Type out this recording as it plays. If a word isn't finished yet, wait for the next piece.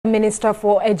Minister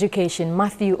for Education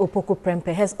Matthew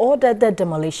Opoku-Prempeh has ordered the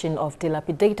demolition of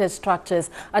dilapidated structures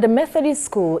at a Methodist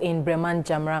school in Breman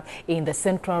Jamrah in the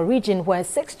central region where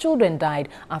 6 children died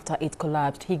after it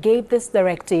collapsed. He gave this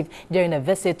directive during a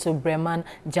visit to Breman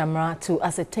Jamrah to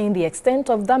ascertain the extent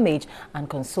of damage and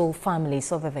console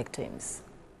families of the victims.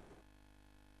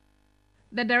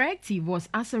 The directive was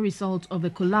as a result of the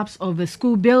collapse of the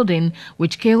school building,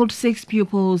 which killed 6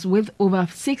 pupils with over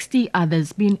 60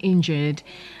 others being injured.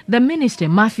 The minister,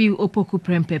 Matthew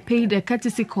Opoku-Prempeh, paid a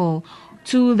courtesy call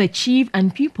to the chief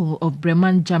and pupil of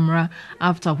Breman Jamrah,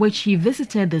 after which he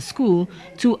visited the school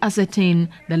to ascertain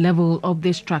the level of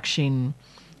destruction.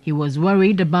 He was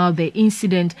worried about the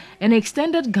incident and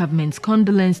extended government's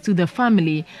condolence to the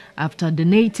family after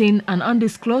donating an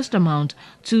undisclosed amount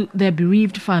to their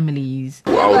bereaved families.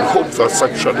 I would hope that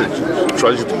such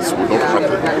tragedies will not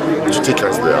happen to take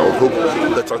us there. I would hope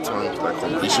better times like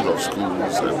completion of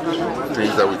schools and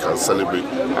things that we can celebrate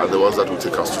are the ones that will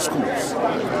take us to schools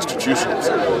and institutions.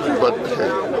 But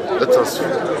hey, let us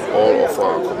all offer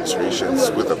our commiserations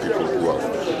with the people who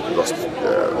have lost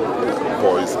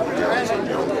boys and girls and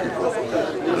young people.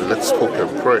 And let's hope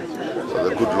and pray that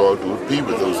the good Lord will be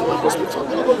with those in the hospital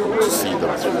to see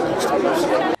them through the next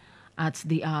days. At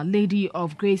the Our Lady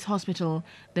of Grace Hospital,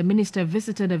 the minister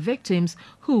visited the victims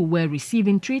who were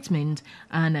receiving treatment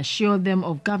and assured them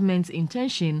of government's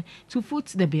intention to foot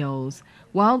the bills,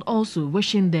 while also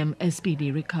wishing them a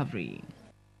speedy recovery.